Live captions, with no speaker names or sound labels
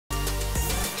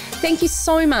Thank you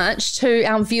so much to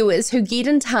our viewers who get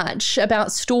in touch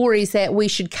about stories that we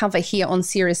should cover here on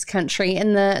Serious Country.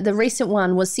 And the recent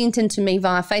one was sent in to me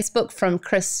via Facebook from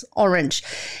Chris Orange.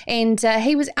 And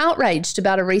he was outraged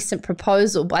about a recent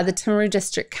proposal by the Timaru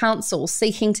District Council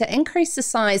seeking to increase the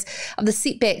size of the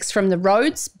setbacks from the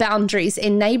roads, boundaries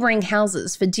and neighbouring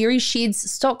houses for dairy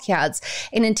sheds, stockyards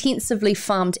and intensively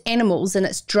farmed animals in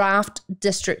its draft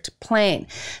district plan.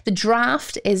 The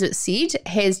draft, as it said,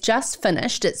 has just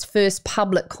finished its first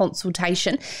public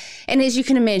consultation. And as you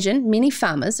can imagine, many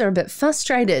farmers are a bit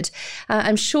frustrated.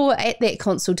 I'm sure at that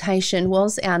consultation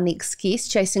was our next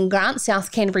guest, Jason Grant,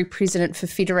 South Canterbury President for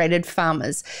Federated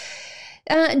Farmers.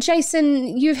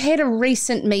 Jason, you've had a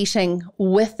recent meeting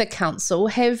with the council.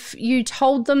 Have you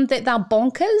told them that they're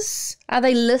bonkers? Are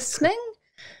they listening?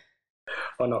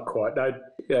 Oh, not quite. No,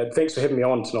 thanks for having me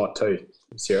on tonight too,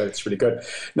 Sarah. That's really good.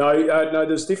 No,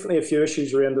 there's definitely a few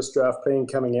issues around this draft plan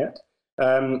coming out.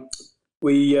 I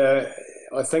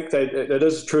think that it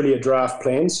is truly a draft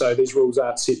plan, so these rules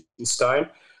aren't set in stone.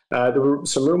 There were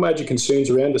some real major concerns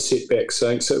around the setbacks.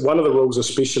 So one of the rules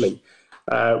especially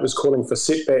was calling for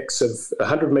setbacks of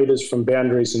 100 metres from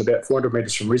boundaries and about 400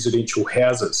 metres from residential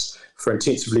houses for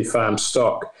intensively farmed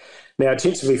stock. Now,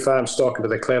 intensively farmed stock, under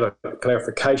the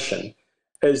clarification,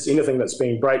 is anything that's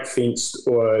been break fenced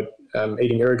or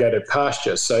eating irrigated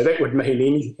pasture. So that would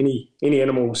mean any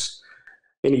animals,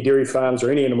 any dairy farms or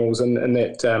any animals in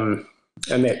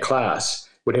that class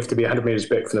would have to be 100 metres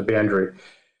back from the boundary.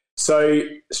 So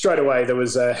straight away there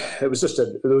was a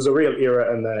real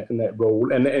error in that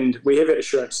rule, and we have had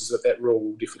assurances that rule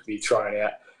will definitely be thrown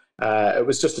out. It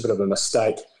was just a bit of a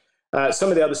mistake. Some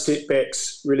of the other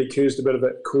setbacks really caused a bit of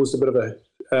a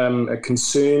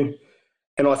concern,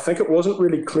 and I think it wasn't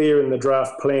really clear in the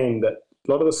draft plan that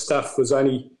a lot of the stuff was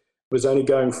only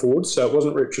going forward, so it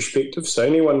wasn't retrospective. So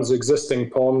anyone's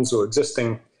existing ponds or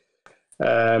existing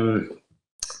ponds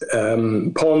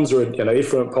or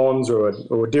effluent ponds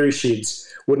or dairy sheds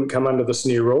wouldn't come under this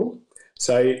new rule.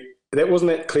 So that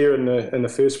wasn't that clear in the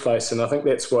first place, and I think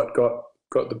that's what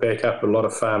got the back up a lot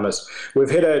of farmers. We've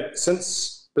had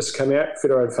since this came out,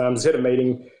 Federated Farmers had a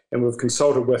meeting, and we've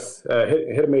consulted with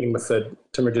had a meeting with the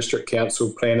Timaru District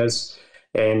Council planners.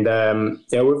 And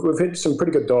we've had some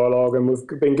pretty good dialogue, and we've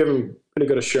been given pretty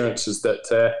good assurances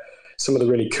that some of the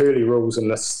really curly rules in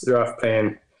this draft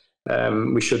plan,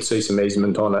 we should see some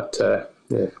easement on it.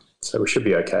 So we should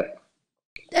be okay.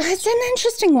 It's an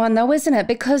interesting one, though, isn't it?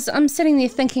 Because I'm sitting there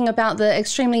thinking about the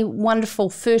extremely wonderful,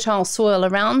 fertile soil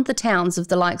around the towns of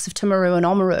the likes of Timaru and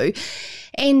Oamaru.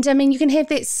 And, I mean, you can have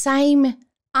that same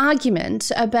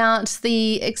argument about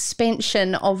the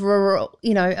expansion of rural,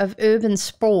 of urban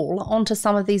sprawl onto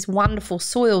some of these wonderful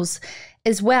soils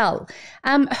as well.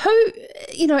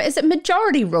 Is it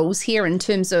majority rules here in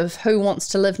terms of who wants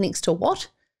to live next to what?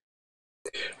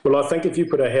 Well, I think if you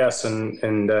put a house and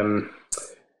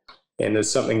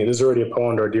there's already a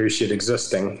pond or a dairy shed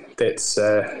existing, that's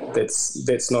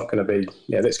not going to be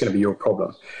that's going to be your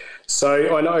problem.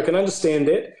 So I can understand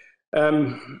that.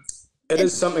 It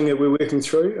is something that we're working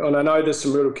through, and I know there's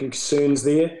some real concerns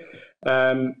there,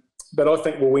 but I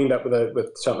think we'll end up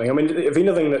with something. I mean, if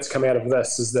anything that's come out of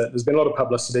this is that there's been a lot of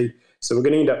publicity, so we're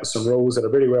going to end up with some rules that are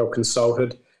very well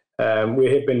consulted.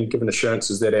 We have been given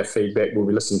assurances that our feedback will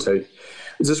be listened to.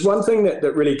 There's this one thing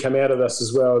that really came out of this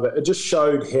as well, that it just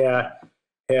showed how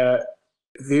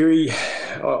very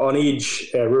on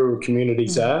edge our rural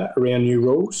communities are around new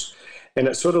rules, and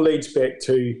it sort of leads back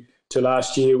to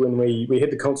last year when we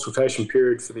had the consultation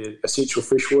period for the essential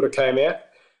freshwater came out,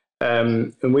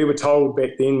 and we were told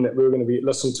back then that we were going to be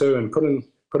listened to and put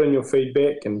in your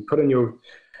feedback and put in your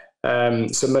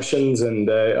submissions,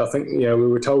 and I think we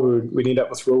were told we'd end up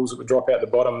with rules that would drop out the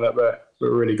bottom that were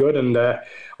really good, and I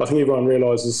think everyone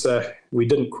realises we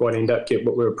didn't quite end up get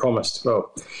what we were promised.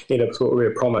 Well, end up with what we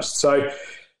were promised. So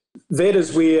that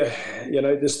is where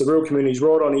the rural community's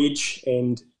right on edge,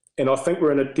 and I think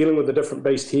we're dealing with a different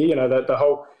beast here.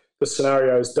 The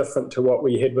scenario is different to what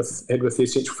we had with the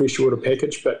essential freshwater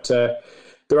package, but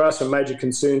there are some major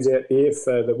concerns out there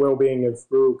for the well-being of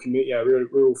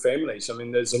rural families. I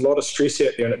mean, there's a lot of stress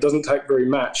out there, and it doesn't take very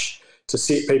much to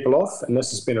set people off, and this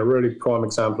has been a really prime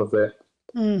example of that.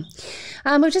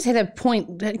 We've just had a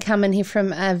point come in here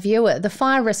from a viewer. The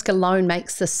fire risk alone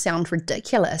makes this sound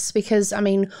ridiculous because, I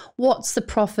mean, what's the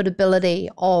profitability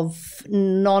of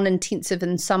non-intensive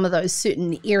in some of those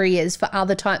certain areas for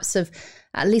other types of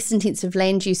less intensive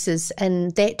land uses in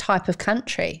that type of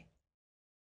country?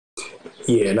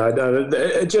 Yeah, no, I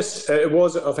think it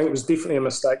was definitely a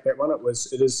mistake, that one.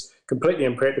 It is completely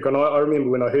impractical. And I remember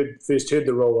when I first heard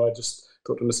the rule,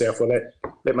 thought to myself, well,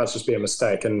 that must just be a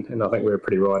mistake, and I think we were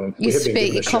pretty right. And you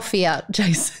spat your coffee out,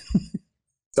 Jason.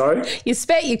 Sorry? You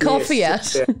spat your coffee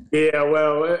out. Yeah,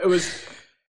 well, it was...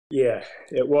 Yeah,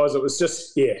 it was. It was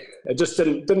just, it just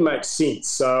didn't make sense.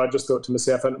 So I just thought to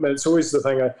myself, and it's always the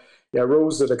thing,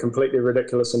 rules that are completely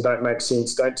ridiculous and don't make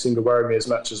sense don't seem to worry me as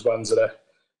much as ones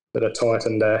that are tight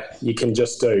and you can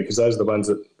just do, because those are the ones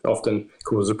that often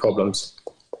cause the problems.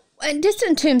 And just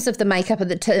in terms of the makeup of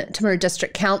the Timaru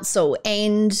District Council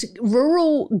and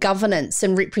rural governance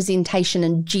and representation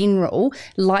in general,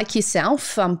 like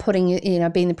yourself, being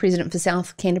the president for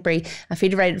South Canterbury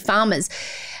Federated Farmers,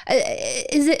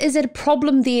 is it a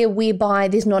problem there whereby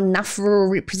there's not enough rural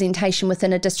representation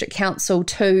within a district council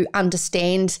to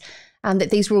understand that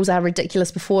these rules are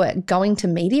ridiculous before going to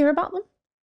media about them?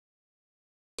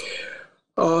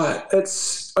 I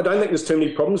don't think there's too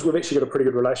many problems. We've actually got a pretty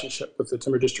good relationship with the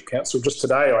Timaru District Council. Just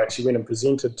today, I actually went and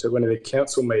presented to one of their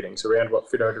council meetings around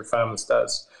what Federated Farmers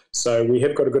does. So we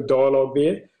have got a good dialogue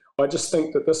there. I just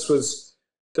think that this was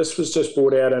just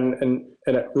brought out and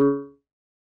it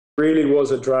really was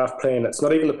a draft plan. It's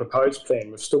not even the proposed plan.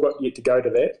 We've still got yet to go to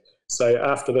that. So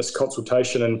after this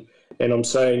consultation, and I'm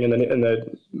saying in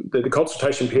the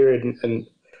consultation period and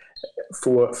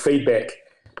for feedback,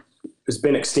 has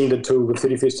been extended till the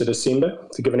 31st of December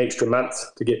to give an extra month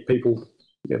to get people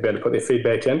be able to put their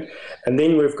feedback in. And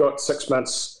then we've got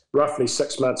roughly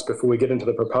 6 months before we get into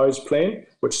the proposed plan,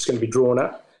 which is going to be drawn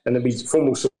up, and there'll be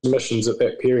formal submissions at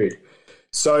that period.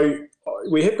 So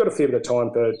we have got a fair bit of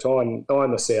time to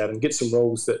iron this out and get some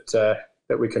rules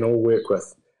that we can all work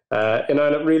with. And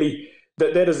it really,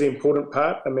 that is the important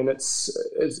part. I mean, it's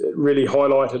really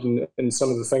highlighted in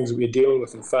some of the things that we're dealing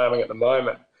with in farming at the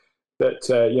moment. That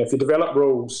if you develop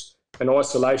rules in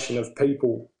isolation of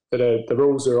people that the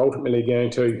rules are ultimately going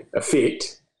to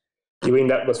affect, you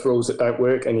end up with rules that don't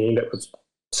work and you end up with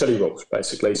silly rules,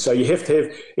 basically. So you have to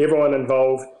have everyone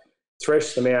involved,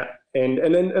 thrash them out. And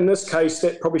in this case,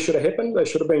 that probably should have happened. They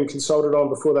should have been consulted on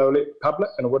before they were let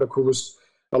public, and it would have caused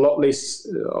a lot less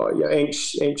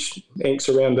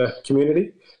angst around the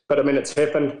community. But, I mean, it's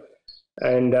happened,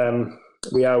 and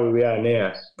we are where we are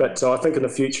now. But I think in the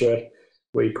future,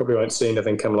 we probably won't see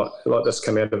anything like this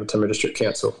come out of the Timaru District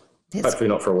Council. Hopefully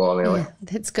not for a while anyway. Yeah,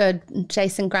 that's good.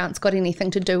 Jason Grant's got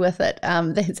anything to do with it.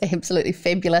 That's absolutely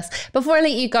fabulous. Before I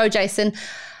let you go, Jason,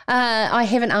 I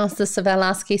haven't asked this of our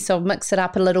last guest, so I'll mix it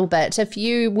up a little bit.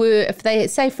 If they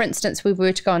say, for instance, we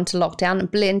were to go into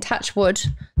lockdown, and touch wood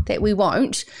that we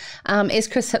won't, as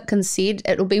Chris Hipkins said,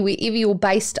 it'll be wherever you're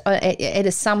based at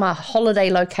a summer holiday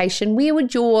location. Where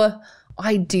would your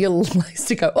ideal place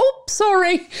to go? Oh,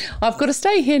 sorry, I've got to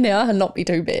stay here now and not be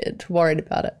too worried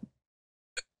about it.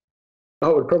 I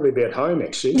would probably be at home,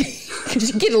 actually.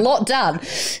 Because you get a lot done.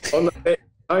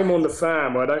 Home on the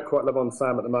farm. I don't quite live on the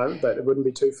farm at the moment, but it wouldn't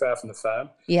be too far from the farm.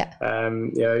 Yeah.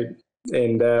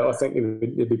 And I think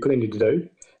there'd be plenty to do.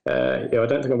 I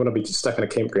don't think I want to be stuck in a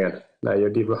campground. No,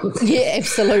 you're dead wrong. Yeah,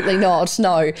 absolutely not.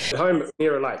 No. At home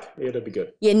near a lake. Yeah, that'd be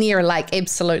good. Yeah, near a lake,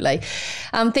 absolutely.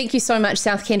 Thank you so much,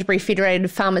 South Canterbury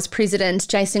Federated Farmers President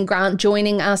Jason Grant,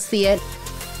 joining us there.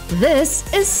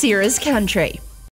 This is Sarah's Country.